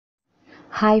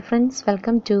Hi friends,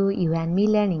 welcome to You and Me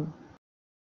Learning.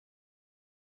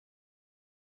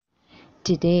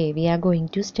 Today we are going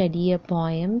to study a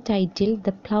poem titled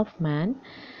The Ploughman,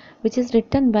 which is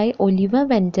written by Oliver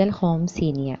Wendell Holmes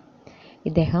Sr.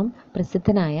 ഇദ്ദേഹം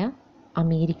പ്രസിദ്ധനായ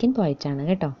American പോയറ്റാണ്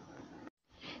കേട്ടോ.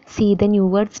 See the new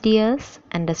words, dears,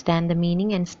 understand the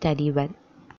meaning and study well.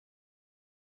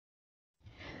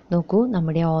 നോക്കൂ,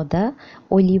 നമ്മുടെ author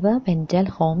Oliver Wendell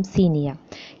Holmes senior.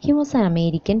 He was an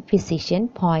American physician,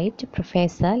 poet,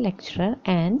 professor, lecturer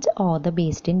and author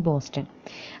based in Boston.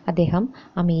 അദ്ദേഹം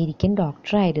American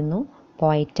ഡോക്ടറായിരുന്നു,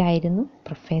 പോയറ്റായിരുന്നു,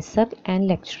 professor and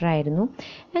ലെക്ചറായിരുന്നു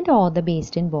and author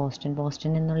based in Boston.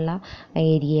 Boston എന്നുള്ള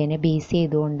ഏരിയനെ base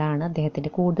ചെയ്തുകൊണ്ടാണ്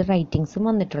അദ്ദേഹത്തിൻ്റെ കൂടുതൽ റൈറ്റിങ്സും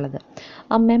വന്നിട്ടുള്ളത്.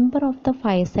 A member of the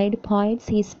ഫയർസൈഡ് poets,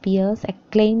 his Pierce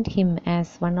acclaimed him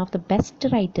as one of the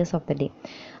best writers of the day.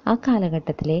 ആ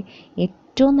കാലഘട്ടത്തിലെ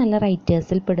ഏറ്റവും നല്ല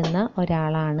റൈറ്റേഴ്സിൽ പെടുന്ന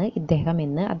ഒരാളാണ് ഇദ്ദേഹം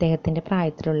എന്ന് അദ്ദേഹത്തിൻ്റെ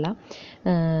പ്രായത്തിലുള്ള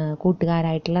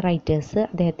കൂട്ടുകാരായിട്ടുള്ള റൈറ്റേഴ്സ്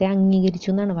അദ്ദേഹത്തെ അംഗീകരിച്ചു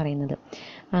എന്നാണ് പറയുന്നത്.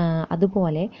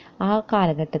 അതുപോലെ ആ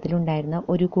കാലഘട്ടത്തിലുണ്ടായിരുന്ന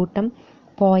ഒരു കൂട്ടം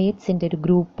പോയറ്റ്സിൻ്റെ ഒരു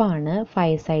ഗ്രൂപ്പാണ്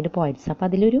ഫയർസൈഡ് പോയറ്റ്സ്. അപ്പോൾ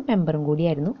അതിലൊരു മെമ്പറും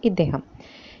കൂടിയായിരുന്നു ഇദ്ദേഹം.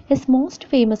 His most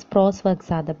famous pros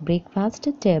works are the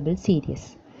breakfast table series.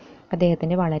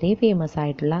 അദ്ദേഹത്തിൻ്റെ വളരെ ഫേമസ്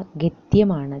ആയിട്ടുള്ള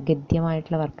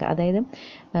ഗദ്യമായിട്ടുള്ള വർക്ക്. അതായത്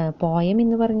പോയം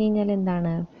എന്ന് പറഞ്ഞു കഴിഞ്ഞാൽ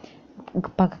എന്താണ്,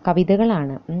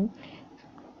 കവിതകളാണ്.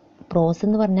 പ്രോസ്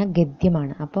എന്ന് പറഞ്ഞാൽ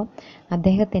ഗദ്യമാണ്. അപ്പോൾ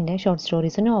അദ്ദേഹത്തിൻ്റെ ഷോർട്ട്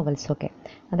സ്റ്റോറീസും നോവൽസൊക്കെ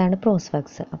അതാണ് പ്രോസ്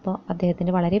വർക്ക്സ്. അപ്പോൾ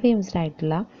അദ്ദേഹത്തിൻ്റെ വളരെ ഫേമസ്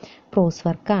ആയിട്ടുള്ള പ്രോസ്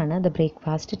വർക്കാണ് ദ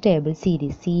ബ്രേക്ക്ഫാസ്റ്റ് ടേബിൾ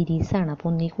സീരീസാണ്. അപ്പോൾ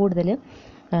ഒന്നിൽ കൂടുതൽ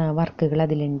വർക്കുകൾ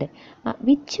അതിലുണ്ട്.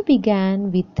 Which began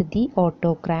with the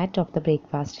autocrat of the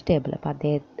breakfast table. അപ്പോൾ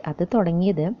അത്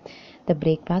തുടങ്ങിയത് ദ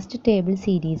ബ്രേക്ക്ഫാസ്റ്റ് ടേബിൾ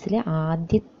സീരീസിലെ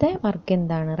ആദ്യത്തെ വർക്ക്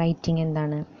എന്താണ്, റൈറ്റിംഗ്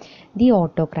എന്താണ്, the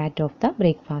autocrat of the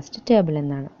breakfast table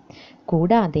എന്നാണ്.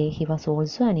 കൂടാതെ he was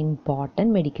also an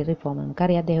important medical reformer.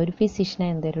 നമുക്കറിയാം അദ്ദേഹം ഒരു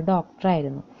ഫിസിഷ്യനായിരുന്നു, ഒരു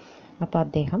ഡോക്ടറായിരുന്നു. അപ്പോൾ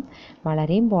അദ്ദേഹം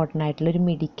വളരെ ഇമ്പോർട്ടൻ്റ് ആയിട്ടുള്ളൊരു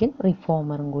മെഡിക്കൽ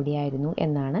റിഫോമറും കൂടിയായിരുന്നു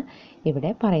എന്നാണ്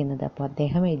ഇവിടെ പറയുന്നത്. അപ്പോൾ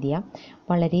അദ്ദേഹം എഴുതിയ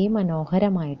വളരെ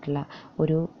മനോഹരമായിട്ടുള്ള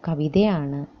ഒരു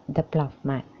കവിതയാണ് ദ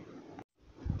പ്ലൗമാൻ.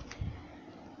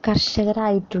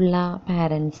 കർഷകരായിട്ടുള്ള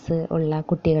പാരൻസ് ഉള്ള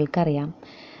കുട്ടികൾക്കറിയാം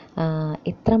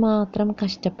എത്രമാത്രം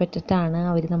കഷ്ടപ്പെട്ടിട്ടാണ്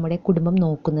അവർ നമ്മുടെ കുടുംബം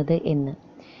നോക്കുന്നത് എന്ന്.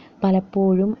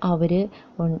 പലപ്പോഴും അവർ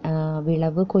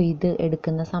വിളവ് കൊയ്ത്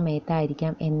എടുക്കുന്ന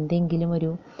സമയത്തായിരിക്കാം എന്തെങ്കിലും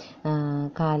ഒരു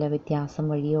കാലവ്യത്യാസം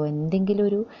വഴിയോ എന്തെങ്കിലും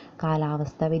ഒരു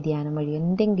കാലാവസ്ഥ വ്യതിയാനം വഴിയോ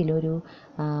എന്തെങ്കിലും ഒരു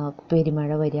പെരുമഴ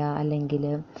വരിക, അല്ലെങ്കിൽ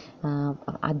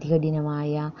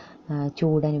അതികഠിനമായ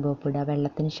ചൂടനുഭവപ്പെടുക,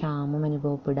 വെള്ളത്തിന് ക്ഷാമം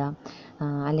അനുഭവപ്പെടുക,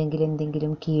 അല്ലെങ്കിൽ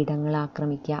എന്തെങ്കിലും കീടങ്ങൾ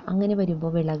ആക്രമിക്കുക. അങ്ങനെ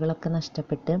വരുമ്പോൾ വിളകളൊക്കെ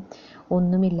നഷ്ടപ്പെട്ട്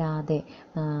ഒന്നുമില്ലാതെ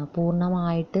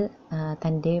പൂർണ്ണമായിട്ട്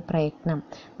തൻ്റെ പ്രയത്നം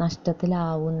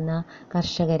നഷ്ടത്തിലാവുന്ന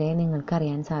കർഷകരെ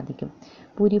നിങ്ങൾക്കറിയാൻ സാധിക്കും.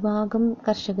 ഭൂരിഭാഗം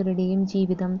കർഷകരുടെയും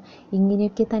ജീവിതം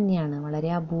ഇങ്ങനെയൊക്കെ തന്നെയാണ്. വളരെ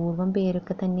അപൂർവം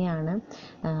പേരൊക്കെ തന്നെയാണ്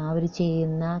അവർ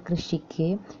ചെയ്യുന്ന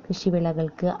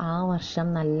കൃഷിവിളകൾക്ക് ആ വർഷം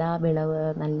നല്ല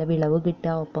വിളവ്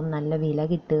കിട്ടുക, ഒപ്പം നല്ല വില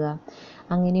കിട്ടുക,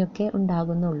 അങ്ങനെയൊക്കെ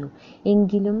ഉണ്ടാകുന്നുള്ളൂ.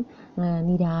 എങ്കിലും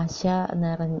നിരാശ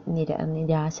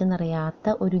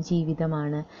നിറയാത്ത ഒരു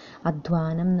ജീവിതമാണ്,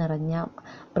 അധ്വാനം നിറഞ്ഞ,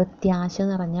 പ്രത്യാശ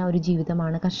നിറഞ്ഞ ഒരു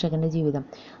ജീവിതമാണ് കർഷകൻ്റെ ജീവിതം.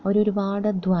 അവരൊരുപാട്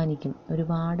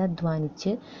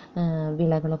അധ്വാനിച്ച്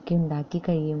വിളകളൊക്കെ ഉണ്ടാക്കി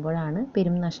കഴിയുമ്പോഴാണ്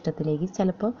പെരും നഷ്ടത്തിലേക്ക്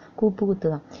ചിലപ്പോൾ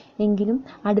കൂപ്പുകുത്തുക. എങ്കിലും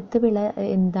അടുത്ത വിള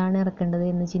എന്താണ് ഇറക്കേണ്ടത്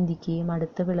എന്ന് ചിന്തിക്കുകയും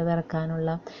അടുത്ത വിളവ്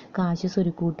ഇറക്കാനുള്ള കാശ്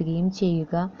സ്വരുക്കൂട്ടുകയും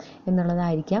ചെയ്യുക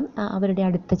എന്നുള്ളതായിരിക്കാം അവരുടെ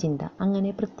അടുത്ത ചിന്ത.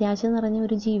 അങ്ങനെ പ്രത്യാശ നിറഞ്ഞ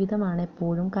ഒരു ജീവിതമാണ്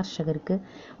എപ്പോഴും കർഷകർക്ക്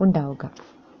ഉണ്ടാവുക.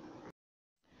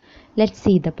 Let's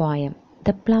see the poem.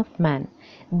 The Ploughman.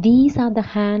 These are the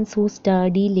hands whose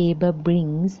sturdy labor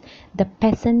brings the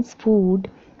peasants food,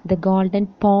 the golden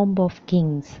pomp of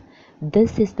kings.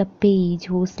 This is the page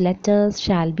whose letters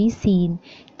shall be seen,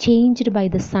 changed by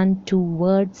the sun to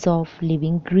words of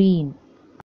living green.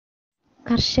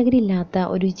 കർഷകരില്ലാത്ത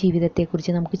ഒരു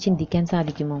ജീവിതത്തെക്കുറിച്ച് നമുക്ക് ചിന്തിക്കാൻ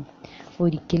സാധിക്കുമോ?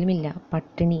 ഒരിക്കലുമില്ല.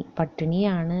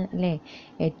 പട്ടിണിയാണ് അല്ലേ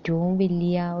ഏറ്റവും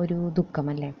വലിയ ഒരു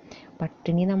ദുഃഖമല്ലേ.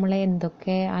 പട്ടിണി നമ്മളെ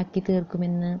എന്തൊക്കെ ആക്കി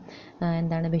തീർക്കുമെന്ന്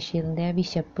ബഷീറിൻ്റെ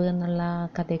വിശപ്പ് എന്നുള്ള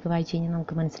കഥയൊക്കെ വായിച്ചു കഴിഞ്ഞാൽ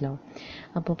നമുക്ക് മനസ്സിലാവും.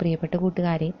 അപ്പോൾ പ്രിയപ്പെട്ട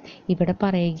കൂട്ടുകാരെ, ഇവിടെ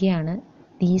പറയുകയാണ്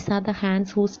these are the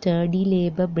hands who study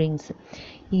labour brings.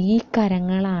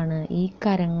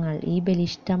 ഈ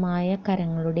ബലിഷ്ഠമായ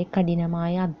കരങ്ങളുടെ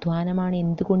കഠിനമായ അധ്വാനമാണ്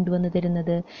എന്ത് കൊണ്ടുവന്ന്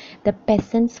തരുന്നത്? The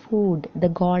പെസൻസ് food, the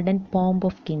golden പോംപ്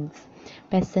of Kings.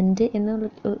 Peasant എന്ന്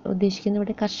ഉദ്ദേശിക്കുന്ന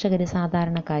ഇവിടെ കർഷകർ,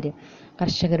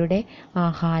 കർഷകരുടെ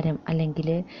ആഹാരം, അല്ലെങ്കിൽ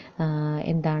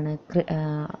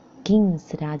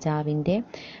കിങ്സ് രാജാവിൻ്റെ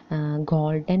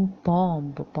ഗോൾഡൻ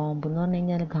പോംബ് എന്ന് പറഞ്ഞു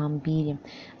കഴിഞ്ഞാൽ ഗാംഭീര്യം,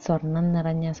 സ്വർണം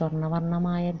നിറഞ്ഞ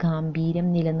സ്വർണ്ണവർണ്ണമായ ഗാംഭീര്യം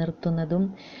നിലനിർത്തുന്നതും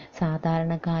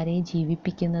സാധാരണക്കാരെ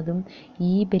ജീവിപ്പിക്കുന്നതും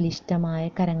ഈ ബലിഷ്ഠമായ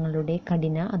കരങ്ങളുടെ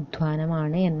കഠിന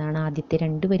അധ്വാനമാണ് എന്നാണ് ആദ്യത്തെ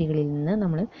 2 വരികളിൽ നിന്ന്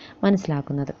നമ്മൾ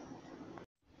മനസ്സിലാക്കുന്നത്.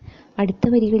 അടുത്ത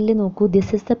വരികളിൽ നോക്കൂ,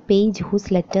 this is the page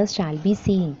whose letters shall be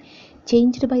seen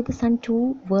changed by the sun two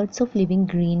words of living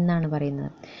green എന്നാണ് പറയുന്നത്.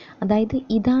 അതായത്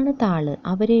ഇതാണ് താള്,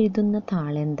 അവരെഴുതുന്ന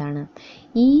താള് എന്താണ്,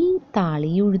 ഈ താള്,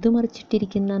 ഈ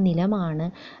ഉഴുതുമറിച്ചിട്ടിരിക്കുന്ന നിലമാണ്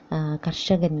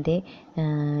കർഷകൻ്റെ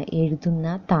എഴുതുന്ന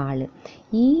താള്.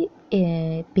 ഈ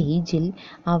പേജിൽ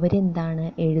അവരെന്താണ്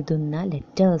എഴുതുന്ന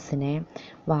ലെറ്റേഴ്സിനെ,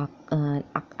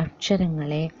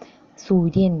 അക്ഷരങ്ങളെ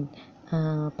സൂര്യൻ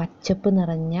പച്ചപ്പ്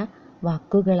നിറഞ്ഞ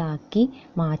വാക്കുകളാക്കി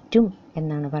മാറ്റും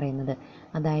എന്നാണ് പറയുന്നത്.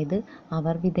 അതായത്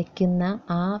അവർ വിതയ്ക്കുന്ന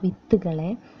ആ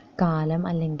വിത്തുകളെ കാലം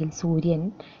അല്ലെങ്കിൽ സൂര്യൻ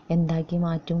എന്താക്കി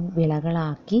മാറ്റും,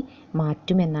 വിളകളാക്കി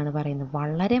മാറ്റും എന്നാണ് പറയുന്നത്.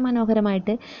 വളരെ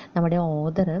മനോഹരമായിട്ട് നമ്മുടെ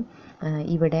ഓഥർ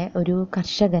ഇവിടെ ഒരു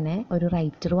കർഷകനെ ഒരു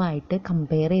റൈറ്ററുമായിട്ട്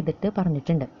കമ്പയർ ചെയ്തിട്ട്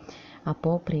പറഞ്ഞിട്ടുണ്ട്.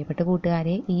 അപ്പോൾ പ്രിയപ്പെട്ട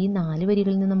കൂട്ടുകാരെ, ഈ 4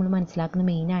 വരികളിൽ നിന്ന് നമ്മൾ മനസ്സിലാക്കുന്ന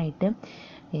മെയിനായിട്ട്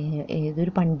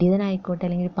ഏതൊരു പണ്ഡിതനായിക്കോട്ടെ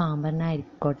അല്ലെങ്കിൽ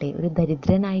പാമരനായിക്കോട്ടെ, ഒരു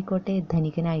ദരിദ്രനായിക്കോട്ടെ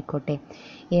ധനികനായിക്കോട്ടെ,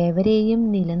 ഏവരെയും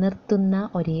നിലനിർത്തുന്ന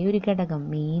ഒരേ ഒരു ഘടകം,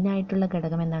 മെയിനായിട്ടുള്ള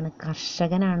ഘടകം എന്താണ്,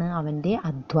 കർഷകനാണ്, അവൻ്റെ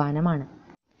അധ്വാനമാണ്.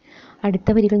 അടുത്ത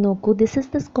വരികൾ നോക്കൂ, this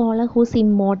is the scholar whose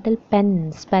immortal pen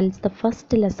spells the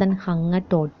first lesson ഹങ്ങർ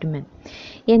taught men.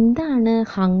 എന്താണ്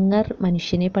ഹങ്ങർ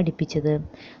മനുഷ്യനെ പഠിപ്പിച്ചത്?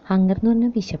 ഹങ്ങർ എന്ന്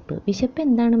പറഞ്ഞാൽ വിശപ്പ്. വിശപ്പ്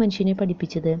എന്താണ് മനുഷ്യനെ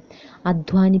പഠിപ്പിച്ചത്?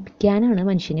 അധ്വാനിപ്പിക്കാനാണ്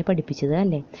മനുഷ്യനെ പഠിപ്പിച്ചത്,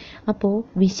 അല്ലേ? അപ്പോൾ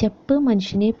വിശപ്പ്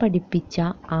മനുഷ്യനെ പഠിപ്പിച്ച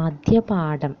ആദ്യ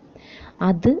പാഠം,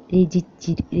 അത്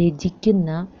രചിക്കുന്ന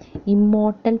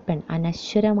ഇമ്മോർട്ടൽ പെൻ,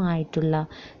 അനശ്വരമായിട്ടുള്ള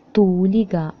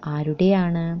തൂലിക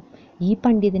ആരുടെയാണ്? ഈ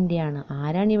പണ്ഡിതൻ്റെയാണ്.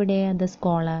 ആരാണിവിടെ ദ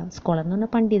സ്കോളർ? സ്കോളർ എന്ന് പറഞ്ഞാൽ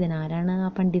പണ്ഡിതൻ. ആരാണ് ആ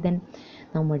പണ്ഡിതൻ?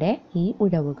 നമ്മുടെ ഈ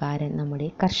ഉഴവുകാരൻ, നമ്മുടെ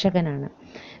കർഷകനാണ്.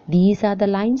 These are the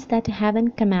lines that heaven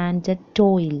commanded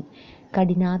ടോയിൽ.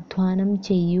 കഠിനാധ്വാനം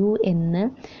ചെയ്യൂ എന്ന്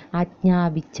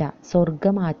ആജ്ഞാപിച്ച,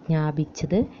 സ്വർഗം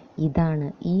ആജ്ഞാപിച്ചത് ഇതാണ്,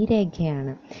 ഈ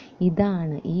രേഖയാണ്.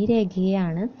 ഈ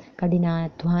രേഖയാണ്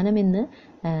കഠിനാധ്വാനമെന്ന്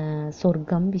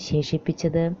സ്വർഗം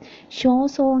വിശേഷിപ്പിച്ചത്.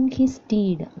 ഷോസ് ഓൺ ഹിസ്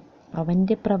ഡീഡ്,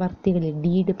 അവൻ്റെ പ്രവർത്തികളിൽ,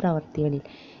 പ്രവർത്തികളിൽ,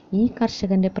 ഈ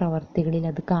കർഷകൻ്റെ പ്രവർത്തികളിൽ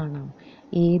അത് കാണാം.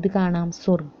 ഏത് കാണാം?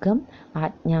 സ്വർഗം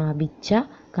ആജ്ഞാപിച്ച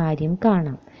കാര്യം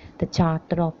കാണാം. The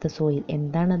charter of the soil,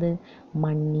 എന്താണത്?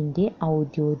 മണ്ണിൻ്റെ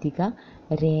ഔദ്യോഗിക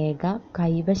രേഖ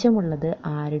കൈവശമുള്ളത്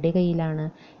ആരുടെ കയ്യിലാണ്?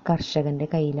 കർഷകൻ്റെ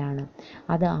കയ്യിലാണ്.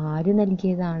 അത് ആര്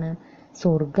നൽകിയതാണ്?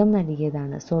 സ്വർഗം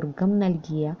നൽകിയതാണ്. സ്വർഗം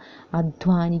നൽകിയ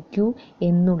അധ്വാനിക്കൂ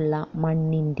എന്നുള്ള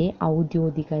മണ്ണിൻ്റെ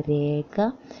ഔദ്യോഗിക രേഖ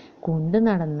കൊണ്ട്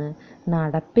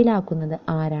നടപ്പിലാക്കുന്നത്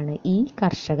ആരാണ്? ഈ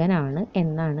കർഷകനാണ്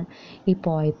എന്നാണ് ഈ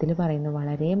പോയത്തിൽ പറയുന്നത്.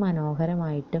 വളരെ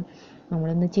മനോഹരമായിട്ട്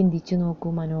നമ്മളൊന്ന് ചിന്തിച്ചു നോക്കൂ.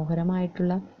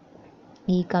 മനോഹരമായിട്ടുള്ള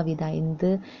ഈ കവിത, എന്ത്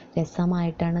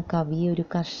രസമായിട്ടാണ് കവി ഒരു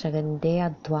കർഷകൻ്റെ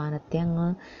അധ്വാനത്തെ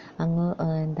അങ്ങ്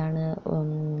എന്താണ്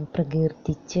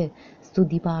പ്രകീർത്തിച്ച്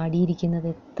സ്തുതി പാടിയിരിക്കുന്നത്.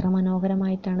 എത്ര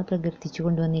മനോഹരമായിട്ടാണ് പ്രകീർത്തിച്ചു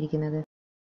കൊണ്ടുവന്നിരിക്കുന്നത്.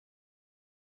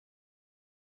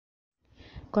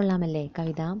 കൊള്ളാമല്ലേ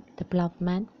കവിത? ദ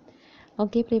പ്ലവ്മാൻ.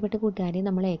 ഓക്കെ പ്രിയപ്പെട്ട കൂട്ടുകാരെ,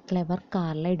 നമ്മൾ ക്ലെവർ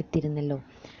കാർല എടുത്തിരുന്നല്ലോ.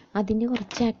 അതിൻ്റെ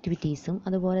കുറച്ച് ആക്ടിവിറ്റീസും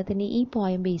അതുപോലെ തന്നെ ഈ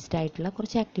പോയം ബേസ്ഡ് ആയിട്ടുള്ള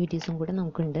കുറച്ച് ആക്ടിവിറ്റീസും കൂടെ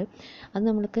നമുക്കുണ്ട്. അത്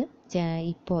നമ്മൾക്ക്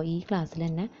ഇപ്പോൾ ഈ ക്ലാസ്സിൽ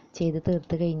തന്നെ ചെയ്ത്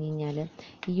തീർത്ത് കഴിഞ്ഞ് കഴിഞ്ഞാൽ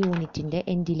ഈ യൂണിറ്റിൻ്റെ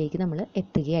എൻഡിലേക്ക് നമ്മൾ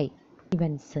എത്തുകയായി.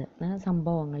 ഇവൻറ്റ്സ്,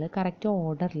 സംഭവങ്ങൾ കറക്റ്റ്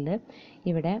ഓർഡറിൽ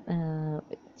ഇവിടെ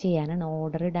ചെയ്യാനാണ്,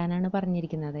 ഓർഡർ ഇടാനാണ്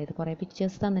പറഞ്ഞിരിക്കുന്നത്. അതായത് കുറേ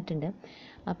പിക്ചേഴ്സ് തന്നിട്ടുണ്ട്.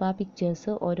 അപ്പോൾ ആ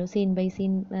പിക്ചേഴ്സ് ഓരോ സീൻ ബൈ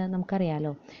സീൻ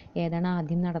നമുക്കറിയാലോ ഏതാണ്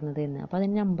ആദ്യം നടന്നത് എന്ന്. അപ്പോൾ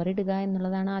അതിന് നമ്പർ ഇടുക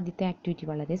എന്നുള്ളതാണ് ആദ്യത്തെ ആക്ടിവിറ്റി.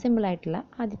 വളരെ സിമ്പിളായിട്ടുള്ള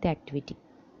ആദ്യത്തെ ആക്ടിവിറ്റി.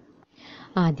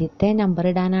 ആദ്യത്തെ നമ്പർ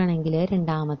ഇടാനാണെങ്കിൽ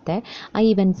രണ്ടാമത്തെ ആ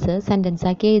ഇവൻറ്റ്സ്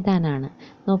സെൻറ്റൻസാക്കി എഴുതാനാണ്.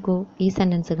 നോക്കൂ, ഈ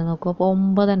സെൻറ്റൻസുകൾ നോക്കൂ. അപ്പോൾ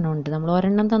 9 എണ്ണം ഉണ്ട്. നമ്മൾ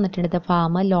ഒരെണ്ണം തന്നിട്ടുണ്ട്, the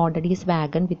farmer loaded his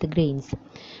wagon with grains.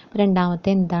 രണ്ടാമത്തെ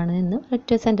എന്താണ് എന്ന്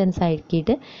ഒറ്റ സെൻറ്റൻസ്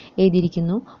ആക്കിയിട്ട്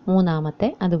എഴുതിയിരിക്കുന്നു. മൂന്നാമത്തെ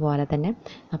അതുപോലെ തന്നെ.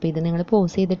 അപ്പോൾ ഇത് നിങ്ങൾ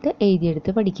പോസ് ചെയ്തിട്ട്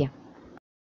എഴുതിയെടുത്ത് പഠിക്കാം.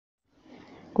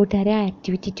 കൂട്ടുകാരെ,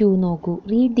 ആക്ടിവിറ്റി 2 നോക്കൂ.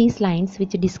 Read these lines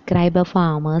which describe A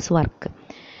farmers work.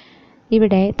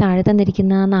 ഇവിടെ താഴെ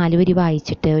തന്നിരിക്കുന്ന 4 വരി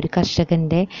വായിച്ചിട്ട് ഒരു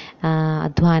കർഷകൻ്റെ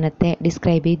അധ്വാനത്തെ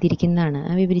ഡിസ്ക്രൈബ് ചെയ്തിരിക്കുന്നതാണ്,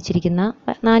 വിവരിച്ചിരിക്കുന്ന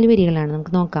 4 വരികളാണ്.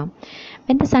 നമുക്ക് നോക്കാം.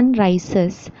 When the sun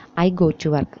rises I go to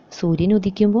work. സൂര്യൻ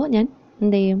ഉദിക്കുമ്പോൾ ഞാൻ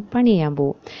എന്ത് ചെയ്യും? പണി ചെയ്യാൻ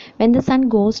പോകും. When the sun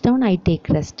goes down I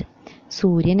take rest.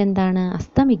 സൂര്യൻ എന്താണ്?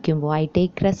 അസ്തമിക്കുമ്പോൾ ഐ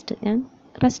ടേക്ക് റെസ്റ്റ്, ഞാൻ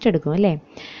റെസ്റ്റ് എടുക്കും, അല്ലേ?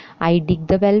 I dig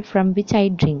the well from which I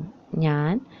drink.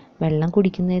 ഞാൻ വെള്ളം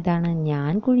കുടിക്കുന്ന ഇതാണ്,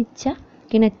 ഞാൻ കുഴിച്ച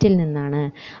കിണറ്റിൽ നിന്നാണ്.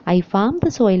 I farm the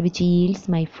soil which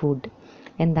yields my food.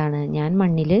 എന്താണ്, ഞാൻ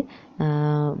മണ്ണിൽ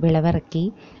വിളവിറക്കി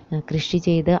കൃഷി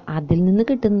ചെയ്ത് അതിൽ നിന്ന്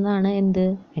കിട്ടുന്നതാണ് എന്ത്,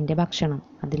 എൻ്റെ ഭക്ഷണം.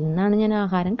 അതിൽ നിന്നാണ് ഞാൻ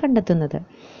ആഹാരം കണ്ടെത്തുന്നത്.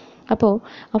 അപ്പോൾ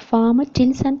a farmer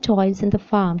tills and toils in the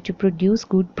farm to produce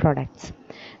good products.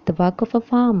 The work of a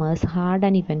farmer is hard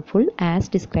and eventful as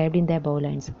described in the above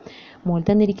lines. മുകളിൽ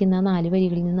തന്നിരിക്കുന്ന 4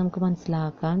 വരികളിൽ നിന്ന് നമുക്ക്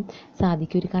മനസ്സിലാക്കാൻ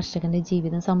സാധിക്കും ഒരു കർഷകൻ്റെ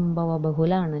ജീവിതം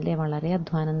സംഭവബഹുലമാണ് അല്ലേ, വളരെ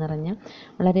അധ്വാനം നിറഞ്ഞ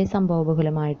വളരെ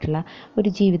സംഭവബഹുലമായിട്ടുള്ള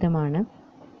ഒരു ജീവിതമാണ്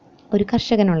ഒരു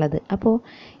കർഷകനുള്ളത്. അപ്പോൾ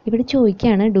ഇവിടെ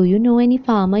ചോദിക്കുകയാണ്, do you know any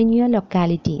farmer in your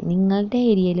locality? നിങ്ങളുടെ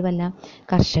ഏരിയയിൽ വല്ല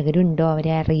കർഷകരുണ്ടോ,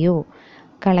 അവരെ അറിയോ?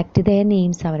 കളക്ട് ദെയർ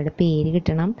നെയിംസ്, അവരുടെ പേര്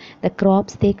കിട്ടണം. ദ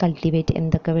ക്രോപ്സ് ദേ കൾട്ടിവേറ്റ്,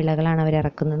 എന്തൊക്കെ വിളകളാണ് അവർ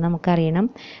ഇറക്കുന്നത് നമുക്കറിയണം.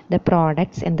 ദ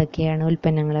പ്രോഡക്ട്സ്, എന്തൊക്കെയാണ്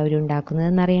ഉൽപ്പന്നങ്ങൾ അവരുണ്ടാക്കുന്നത്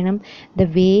എന്നറിയണം. The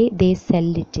way they cell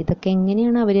it, ഇതൊക്കെ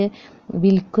എങ്ങനെയാണ് അവർ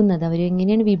വിൽക്കുന്നത്, അവർ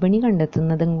എങ്ങനെയാണ് വിപണി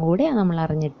കണ്ടെത്തുന്നതും കൂടെ നമ്മൾ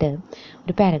അറിഞ്ഞിട്ട്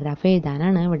ഒരു പാരഗ്രാഫ്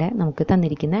എഴുതാനാണ് ഇവിടെ നമുക്ക്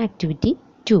തന്നിരിക്കുന്ന ആക്ടിവിറ്റി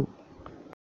 2.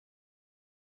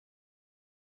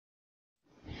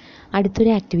 അടുത്തൊരു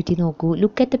ആക്ടിവിറ്റി നോക്കൂ.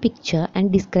 Look at the picture and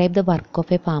describe the work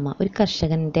of A farmer. ഒരു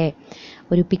കർഷകൻ്റെ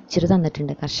ഒരു പിക്ചർ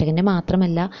തന്നിട്ടുണ്ട്. കർഷകൻ്റെ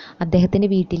മാത്രമല്ല, അദ്ദേഹത്തിൻ്റെ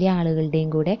വീട്ടിലെ ആളുകളുടെയും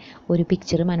കൂടെ ഒരു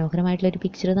പിക്ചർ, മനോഹരമായിട്ടുള്ളൊരു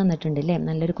പിക്ചർ തന്നിട്ടുണ്ട് അല്ലേ.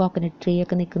 നല്ലൊരു കോക്കനട്ട് ട്രീ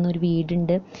ഒക്കെ നിൽക്കുന്ന ഒരു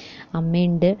വീടുണ്ട്,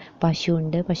 അമ്മയുണ്ട്,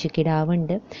 പശുവുണ്ട്,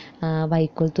 പശുക്കിടാവുണ്ട്,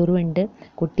 വൈക്കോൽത്തുറുണ്ട്,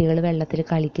 കുട്ടികൾ വെള്ളത്തിൽ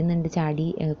കളിക്കുന്നുണ്ട്, ചാടി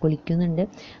കുളിക്കുന്നുണ്ട്.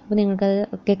 അപ്പോൾ നിങ്ങൾക്കത്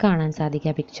ഒക്കെ കാണാൻ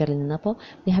സാധിക്കും ആ പിക്ചറിൽ നിന്ന്. അപ്പോൾ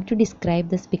we have to describe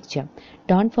this picture.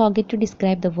 Don't forget to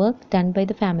describe the work done by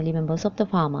the family members of the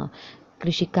farmer.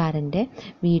 കൃഷിക്കാരൻ്റെ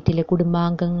വീട്ടിലെ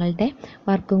കുടുംബാംഗങ്ങളുടെ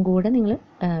വർക്കും കൂടെ നിങ്ങൾ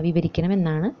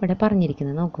വിവരിക്കണമെന്നാണ് ഇവിടെ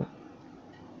പറഞ്ഞിരിക്കുന്നത്. നോക്കൂ.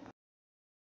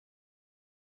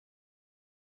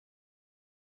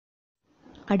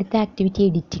 അടുത്ത ആക്ടിവിറ്റി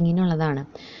എഡിറ്റിങ്ങിനുള്ളതാണ്.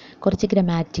 കുറച്ച്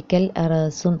ഗ്രമാറ്റിക്കൽ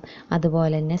എറേഴ്സും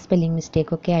അതുപോലെ തന്നെ സ്പെല്ലിംഗ്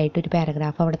മിസ്റ്റേക്കൊക്കെ ആയിട്ട് ഒരു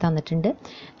പാരഗ്രാഫ് അവിടെ തന്നിട്ടുണ്ട്.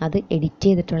 അത് എഡിറ്റ്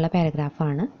ചെയ്തിട്ടുള്ള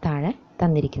പാരഗ്രാഫാണ് താഴെ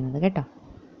തന്നിരിക്കുന്നത് കേട്ടോ.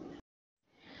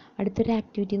 അടുത്തൊരു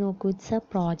ആക്ടിവിറ്റി നോക്കൂ. It's A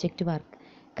project work.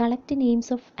 Collect names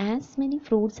of as many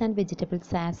fruits and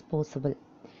vegetables as possible.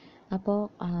 അപ്പോൾ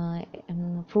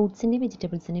ഫ്രൂട്ട്സിൻ്റെ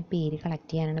വെജിറ്റബിൾസിൻ്റെ പേര് കളക്ട്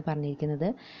ചെയ്യാനാണ് പറഞ്ഞിരിക്കുന്നത്.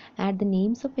 Add the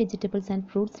names of vegetables and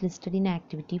fruits listed in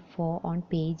activity 4 on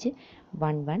page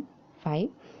 115.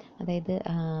 അതായത്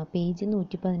പേജ്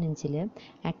 115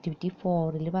 ആക്ടിവിറ്റി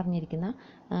 4 പറഞ്ഞിരിക്കുന്ന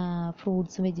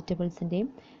ഫ്രൂട്ട്സും വെജിറ്റബിൾസിൻ്റെയും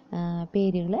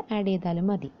പേരുകൾ ആഡ് ചെയ്താലും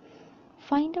മതി.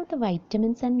 Find out the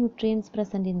vitamins and nutrients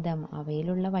present in them.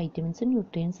 അവയിലുള്ള വൈറ്റമിൻസും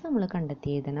ന്യൂട്രിയൻസും നമ്മൾ കണ്ടെത്തി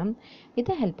എഴുതണം. With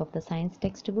the help of the science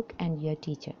text book and your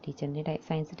teacher. ടീച്ചറിൻ്റെ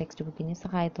സയൻസ് ടെക്സ്റ്റ് ബുക്കിൻ്റെ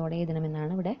സഹായത്തോടെ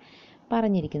എഴുതണമെന്നാണ് ഇവിടെ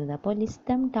പറഞ്ഞിരിക്കുന്നത്. അപ്പോൾ list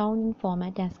them down in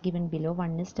format as given below.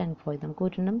 1 is 10 for. നമുക്ക്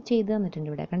ഒരെണ്ണം ചെയ്ത് തന്നിട്ടുണ്ട്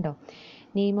ഇവിടെ കണ്ടോ.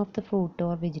 Name of the fruit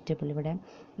or vegetable. ഇവിടെ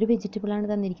ഒരു വെജിറ്റബിളാണ്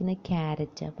തന്നിരിക്കുന്നത്,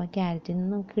 ക്യാരറ്റ്. അപ്പോൾ ക്യാരറ്റിൽ നിന്ന്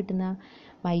നമുക്ക് കിട്ടുന്ന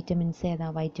വൈറ്റമിൻസ് ഏതാ?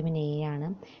 വൈറ്റമിൻ എ ആണ്.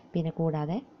 പിന്നെ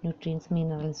കൂടാതെ ന്യൂട്രിയൻസ്,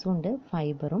 മിനറൽസും ഉണ്ട്,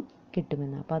 ഫൈബറും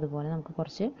കിട്ടുമെന്ന്. അപ്പോൾ അതുപോലെ നമുക്ക്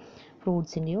കുറച്ച്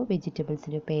ഫ്രൂട്ട്സിൻ്റെയോ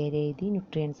വെജിറ്റബിൾസിൻ്റെയോ പേരെഴുതി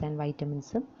ന്യൂട്രിയൻസ് ആൻഡ്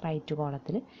വൈറ്റമിൻസ് റൈറ്റ്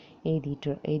കോളത്തിൽ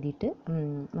എഴുതിയിട്ട്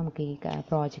നമുക്ക് ഈ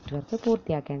പ്രോജക്റ്റ് വർക്ക്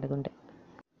പൂർത്തിയാക്കേണ്ടതുണ്ട്.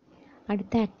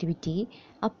 അടുത്ത ആക്ടിവിറ്റി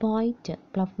അപ്പോയിറ്റ്.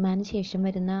 പ്ലഫ്മാന് ശേഷം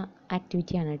വരുന്ന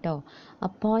ആക്ടിവിറ്റിയാണ് കേട്ടോ.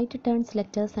 അപ്പോയിറ്റ് turns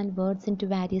letters and words in to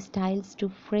various styles to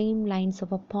frame lines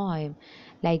of A poem.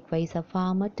 ലൈക്ക്വൈസ് A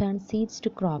farmer turns seeds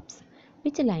to crops.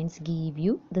 Which lines give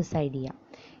you this idea?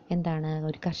 എന്താണ്,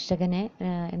 ഒരു കർഷകനെ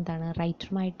എന്താണ്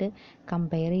റൈറ്ററുമായിട്ട്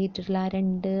കമ്പയർ ചെയ്തിട്ടുള്ള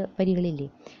 2 വരികളില്ലേ,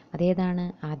 അതേതാണ്?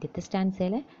 ആദ്യത്തെ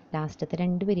സ്റ്റാൻസയിലെ ലാസ്റ്റത്തെ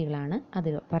 2 വരികളാണ്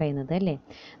അത് പറയുന്നത് അല്ലേ.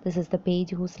 This is the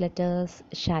page whose letters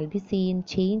shall be seen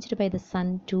changed by the sun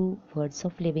two words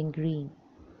of living green.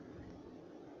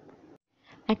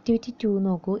 Activity 2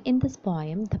 നോക്കൂ. In this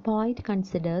poem the poet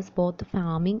considers both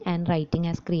farming and writing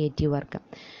as creative work.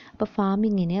 അപ്പോൾ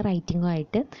ഫാമിങ്ങിനെ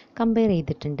റൈറ്റിങ്ങുമായിട്ട് compare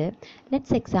ചെയ്തിട്ടുണ്ട്.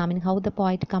 Let's examine how the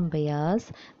poet compares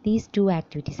these 2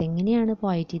 activities. എങ്ങനെയാണ്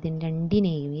പോയിറ്റ് ഇതിന്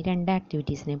രണ്ടിനെയും, ഈ 2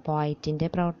 ആക്ടിവിറ്റീസിനെയും, പോയിറ്റിൻ്റെ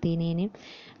പ്രവൃത്തിനെയും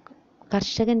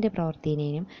കർഷകൻ്റെ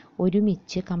പ്രവൃത്തിനെയും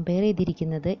ഒരുമിച്ച് കമ്പയർ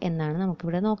ചെയ്തിരിക്കുന്നത് എന്നാണ്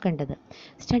നമുക്കിവിടെ നോക്കേണ്ടത്.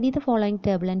 Study the following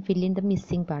table and fill in the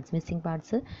missing parts. Missing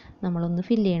parts നമ്മളൊന്ന്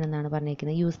ഫില്ല് ചെയ്യണമെന്നാണ്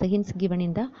പറഞ്ഞിരിക്കുന്നത്. Use the hints given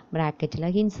in the ബ്രാക്കറ്റിൽ.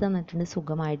 ഹിൻസ് തന്നിട്ടുണ്ട്,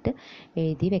 സുഖമായിട്ട്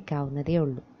എഴുതി വെക്കാവുന്നതേ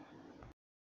ഉള്ളൂ.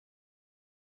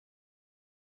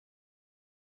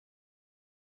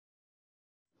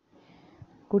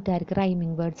 കൂട്ടുകാർക്ക്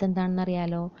റൈമിംഗ് വേർഡ്സ് എന്താണെന്ന്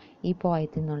അറിയാലോ. ഈ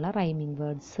പോയത്തിൽ നിന്നുള്ള റൈമിംഗ്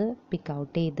വേർഡ്സ് പിക്ക്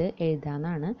ഔട്ട് ചെയ്ത്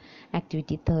എഴുതാമെന്നാണ്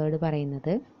ആക്ടിവിറ്റി 3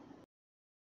 പറയുന്നത്.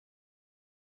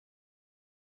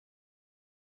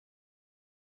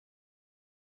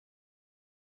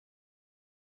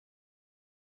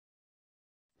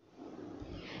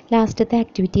 ലാസ്റ്റത്തെ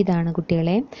ആക്ടിവിറ്റി ഇതാണ്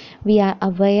കുട്ടികളെ. V R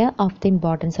aware of the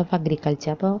importance of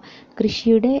agriculture. അപ്പോൾ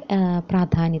കൃഷിയുടെ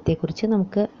പ്രാധാന്യത്തെക്കുറിച്ച്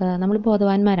നമ്മൾ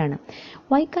ബോധവാന്മാരാണ്.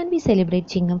 Y can we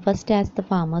celebrate Chingam first as the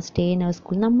farmers day in our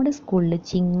school? നമ്മുടെ സ്കൂളിൽ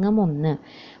ചിങ്ങം 1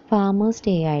 ഫാമേഴ്സ്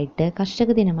ഡേ ആയിട്ട്, കർഷക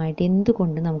ദിനമായിട്ട്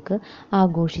എന്തുകൊണ്ട് നമുക്ക്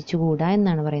ആഘോഷിച്ചുകൂടാ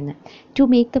എന്നാണ് പറയുന്നത്. To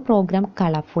make the programme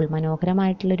colourful,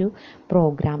 മനോഹരമായിട്ടുള്ളൊരു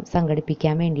programme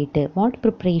സംഘടിപ്പിക്കാൻ വേണ്ടിയിട്ട് what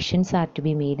preparations R to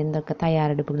be made, എന്തൊക്കെ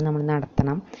തയ്യാറെടുപ്പുകൾ നമ്മൾ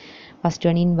നടത്തണം. First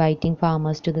one inviting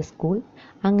farmers to the school.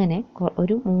 അങ്ങനെ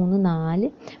ഒരു 3-4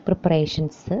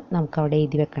 പ്രിപ്പറേഷൻസ് നമുക്കവിടെ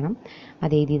എഴുതി വെക്കണം.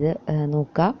 അത് എഴുതിയത്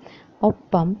നോക്കുക.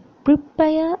 ഒപ്പം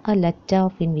prepare A letter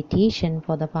of invitation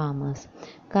for the farmers.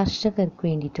 കർഷകർക്ക്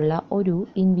വേണ്ടിയിട്ടുള്ള ഒരു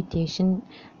ഇൻവിറ്റേഷൻ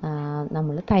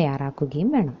നമ്മൾ തയ്യാറാക്കുകയും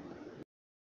വേണം.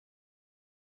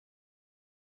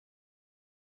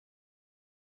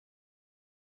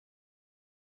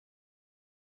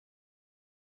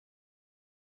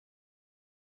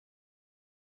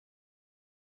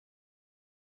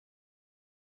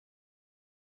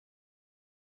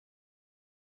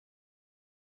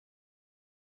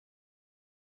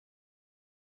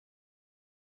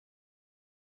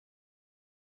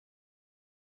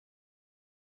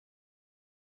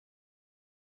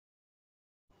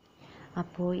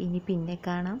 അപ്പോൾ ഇനി പിന്നെ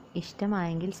കാണാം.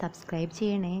 ഇഷ്ടമായെങ്കിൽ സബ്സ്ക്രൈബ്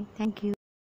ചെയ്യണേ. Thank you.